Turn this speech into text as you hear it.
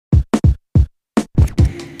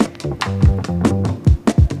Welcome,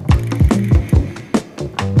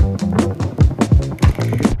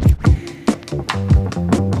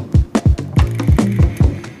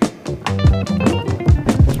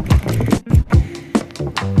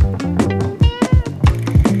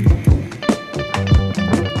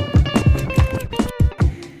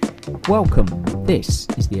 this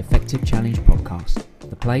is the Effective Challenge Podcast,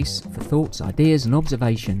 the place for thoughts, ideas and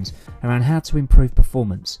observations around how to improve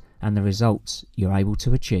performance and the results you're able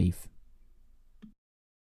to achieve.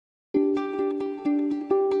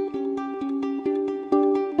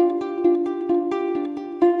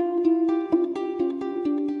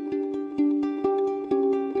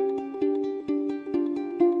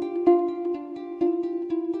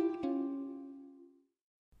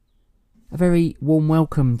 A very warm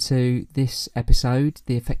welcome to this episode,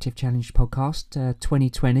 the Effective Challenge Podcast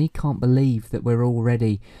 2020. Can't believe that we're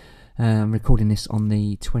already recording this on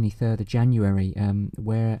the 23rd of January.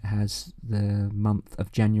 Where has the month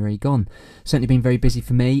of January gone? Certainly been very busy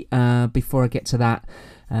for me. Before I get to that,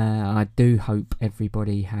 I do hope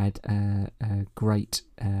everybody had a great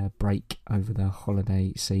break over the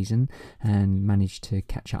holiday season and managed to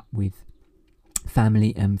catch up with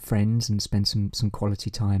family and friends and spend some quality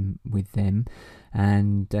time with them.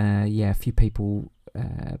 And a few people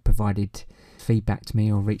provided feedback to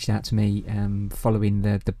me or reached out to me following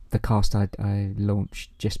the cast I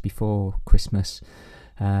launched just before Christmas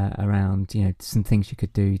around some things you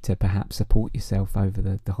could do to perhaps support yourself over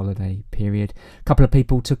the holiday period. A couple of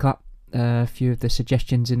people took up a few of the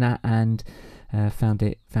suggestions in that and found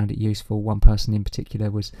it useful. One person in particular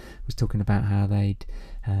was talking about how they'd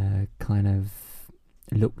kind of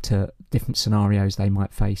looked at different scenarios they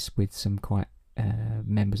might face with some quite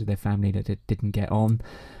members of their family that didn't get on,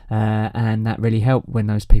 and that really helped when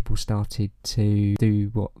those people started to do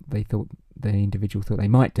what they thought the individual thought they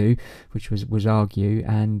might do, which was argue,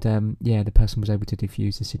 and the person was able to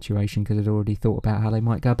diffuse the situation because they'd already thought about how they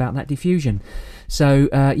might go about that diffusion. So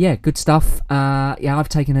good stuff. I've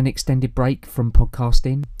taken an extended break from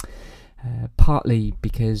podcasting. Partly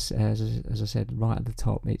because, as I said right at the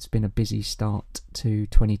top, it's been a busy start to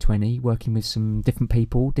 2020, working with some different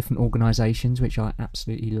people, different organisations, which I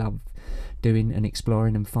absolutely love doing and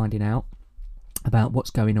exploring and finding out about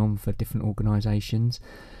what's going on for different organisations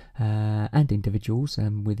and individuals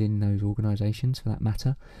within those organisations, for that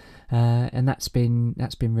matter. And that's been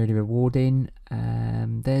really rewarding.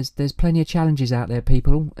 There's plenty of challenges out there,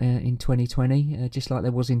 people, in 2020, just like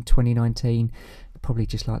there was in 2019. Probably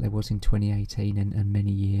just like there was in 2018 and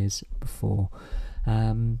many years before.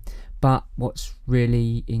 But what's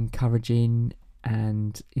really encouraging,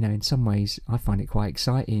 and in some ways I find it quite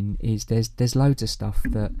exciting, is there's loads of stuff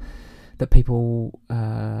that people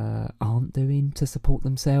aren't doing to support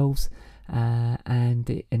themselves,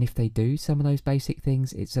 and if they do some of those basic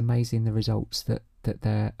things, it's amazing the results that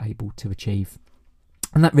they're able to achieve.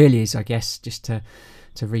 And that really is, I guess, just to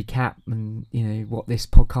recap and what this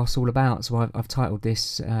podcast's all about. So I've titled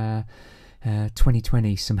this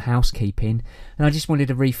 2020 Some Housekeeping, and I just wanted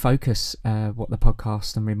to refocus what the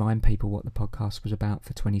podcast and remind people what the podcast was about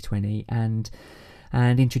for 2020, and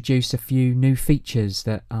introduce a few new features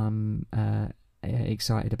that I'm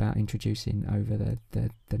excited about introducing over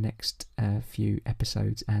the next few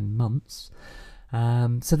episodes and months.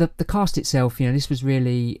 So the cast itself, this was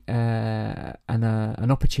really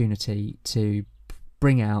an opportunity to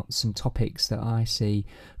bring out some topics that I see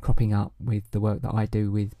cropping up with the work that I do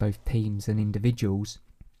with both teams and individuals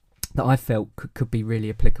that I felt could be really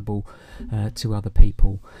applicable to other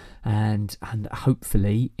people, and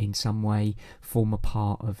hopefully in some way form a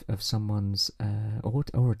part of someone's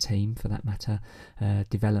or a team, for that matter,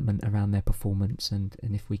 development around their performance. And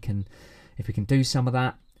if we can do some of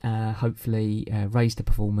that, hopefully raise the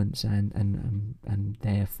performance and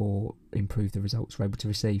therefore improve the results we're able to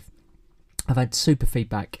receive. I've had super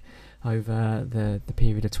feedback over the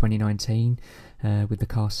period of 2019 with the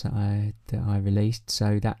casts that I released,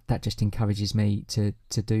 so that just encourages me to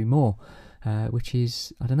do more, which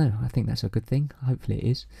is, I don't know, I think that's a good thing. Hopefully it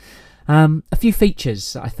is. A few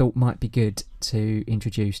features that I thought might be good to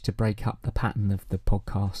introduce to break up the pattern of the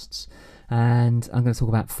podcasts. And I'm going to talk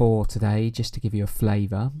about 4 today, just to give you a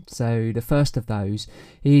flavour. So the first of those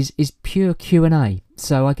is pure Q&A.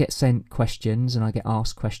 So I get sent questions and I get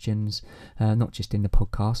asked questions, not just in the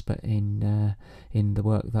podcast, but in the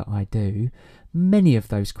work that I do. Many of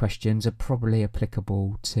those questions are probably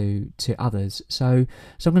applicable to others. So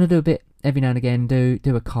I'm going to do a bit every now and again, do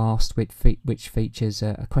a cast which features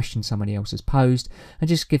a question somebody else has posed, and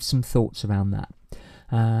just give some thoughts around that.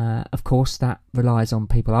 Of course, that relies on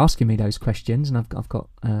people asking me those questions, and I've got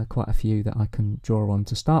quite a few that I can draw on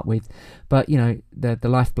to start with. But the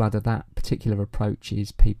lifeblood of that particular approach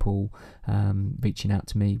is people reaching out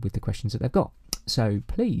to me with the questions that they've got. So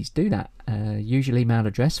please do that. Usual email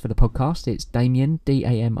address for the podcast, it's Damian,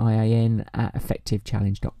 Damian at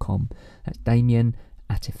effectivechallenge.com. That's Damian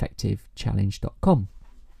at effectivechallenge.com.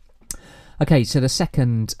 Okay, so the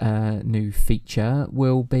second new feature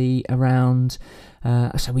will be around,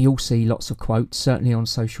 so we all see lots of quotes, certainly on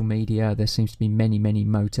social media. There seems to be many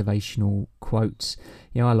motivational quotes.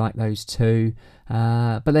 I like those too,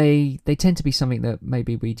 but they tend to be something that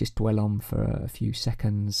maybe we just dwell on for a few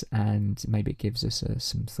seconds, and maybe it gives us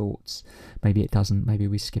some thoughts. Maybe it doesn't. Maybe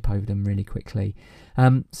we skip over them really quickly.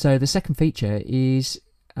 So the second feature is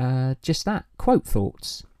just that, quote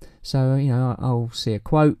thoughts. So, I'll see a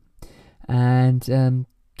quote and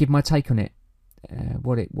give my take on it,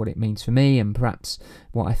 what it means for me, and perhaps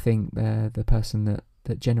what I think the person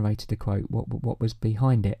that generated the quote, what was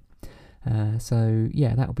behind it. So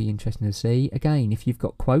yeah, that'll be interesting to see. Again, if you've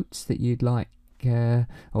got quotes that you'd like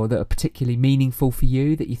or that are particularly meaningful for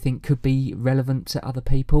you, that you think could be relevant to other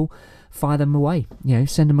people, fire them away.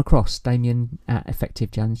 Send them across, Damian at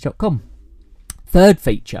effectivechallenge.com. Third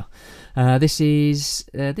feature, this is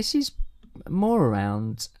more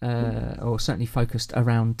around, or certainly focused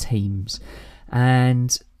around teams,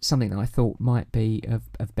 and something that I thought might be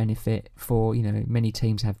of benefit for, many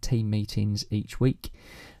teams have team meetings each week.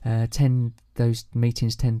 Those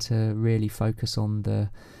meetings tend to really focus on the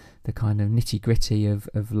kind of nitty-gritty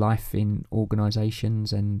of life in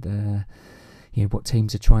organisations, and what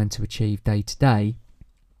teams are trying to achieve day to day.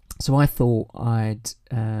 So I thought I'd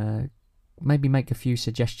maybe make a few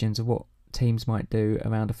suggestions of what teams might do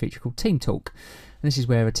around a feature called Team Talk. And this is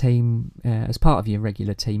where a team, as part of your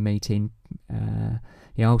regular team meeting,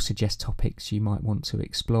 I'll suggest topics you might want to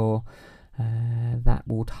explore that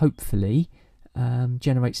would hopefully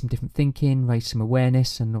generate some different thinking, raise some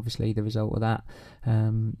awareness, and obviously the result of that,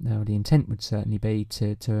 the intent would certainly be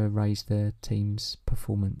to raise the team's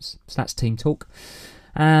performance. So that's Team Talk.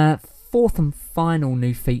 Fourth and final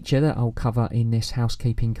new feature that I'll cover in this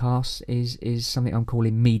housekeeping cast is something I'm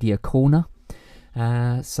calling Media Corner.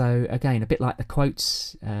 So again, a bit like the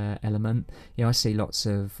quotes element, I see I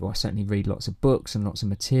certainly read lots of books and lots of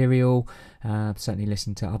material, certainly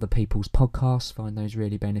listen to other people's podcasts, find those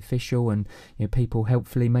really beneficial, and people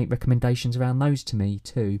helpfully make recommendations around those to me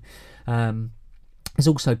too. There's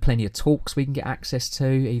also plenty of talks we can get access to,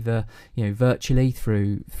 either virtually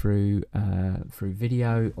through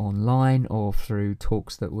video online, or through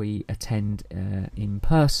talks that we attend in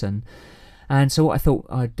person. And so what I thought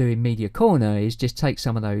I'd do in Media Corner is just take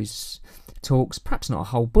some of those talks, perhaps not a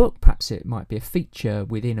whole book, perhaps it might be a feature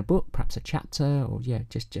within a book, perhaps a chapter, or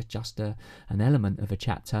just an element of a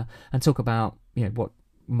chapter, and talk about what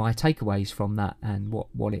my takeaways from that and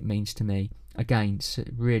what it means to me. Again,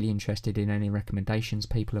 really interested in any recommendations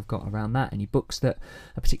people have got around that, any books that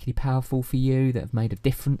are particularly powerful for you, that have made a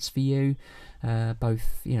difference for you,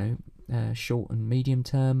 both short and medium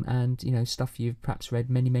term, and stuff you've perhaps read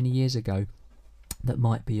many years ago that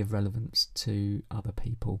might be of relevance to other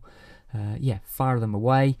people. Fire them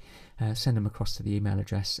away, send them across to the email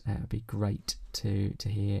address. It would be great to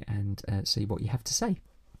hear and see what you have to say.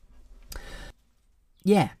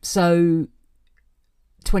 So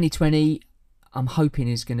 2020, I'm hoping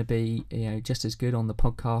is going to be just as good on the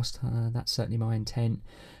podcast. That's certainly my intent.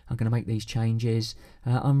 I'm going to make these changes.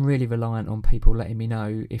 I'm really reliant on people letting me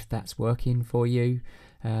know if that's working for you.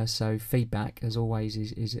 So feedback, as always,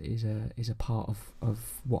 is a part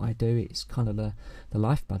of what I do. It's kind of the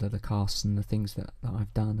lifeblood of the cast and the things that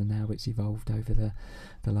I've done and how it's evolved over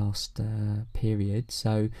the last period.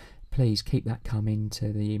 So please keep that coming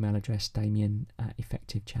to the email address Damian at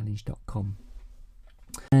effectivechallenge.com.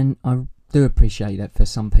 And I do appreciate that for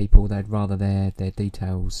some people they'd rather their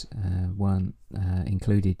details weren't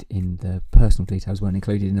included in the personal details weren't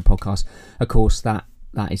included in the podcast. Of course, that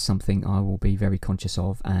is something I will be very conscious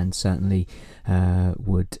of, and certainly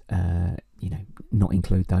would not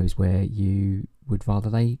include those where you would rather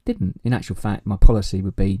they didn't. In actual fact, my policy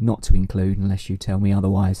would be not to include unless you tell me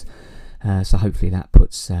otherwise. So hopefully that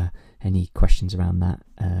puts any questions around that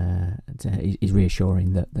is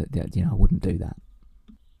reassuring that I wouldn't do that.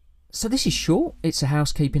 So this is short. It's a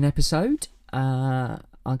housekeeping episode. I'm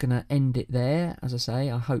going to end it there. As I say,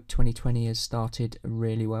 I hope 2020 has started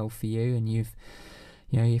really well for you, and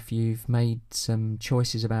if you've made some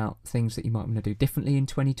choices about things that you might want to do differently in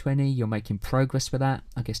 2020, you're making progress with that.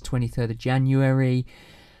 I guess 23rd of January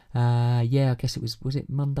I guess was it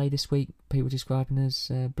Monday this week? People describing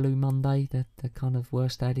as Blue Monday, the kind of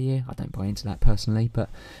worst day of the year. I don't buy into that personally, but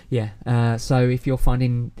yeah. So if you're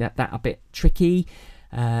finding that a bit tricky,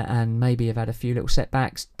 and maybe have had a few little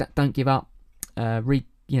setbacks, don't give up.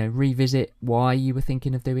 Revisit why you were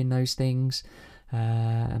thinking of doing those things,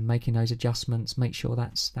 and making those adjustments. Make sure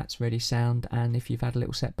that's really sound. And if you've had a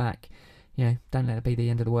little setback, don't let it be the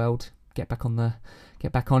end of the world. Get back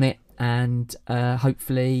on it, and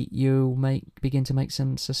hopefully you'll begin to make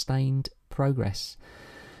some sustained progress.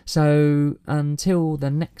 So until the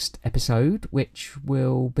next episode, which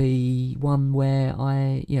will be one where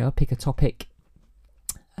I pick a topic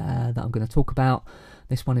that I'm going to talk about.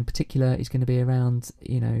 This one in particular is going to be around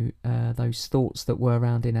those thoughts that were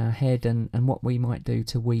around in our head, and what we might do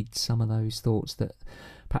to weed some of those thoughts that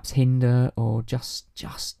perhaps hinder or just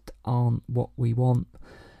aren't what we want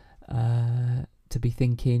to be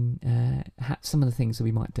thinking. Some of the things that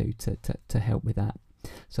we might do to help with that.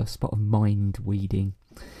 So a spot of mind weeding.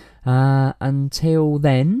 Until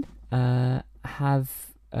then, have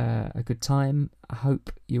a good time. I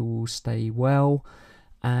hope you will stay well,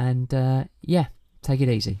 and take it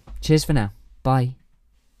easy. Cheers for now. Bye.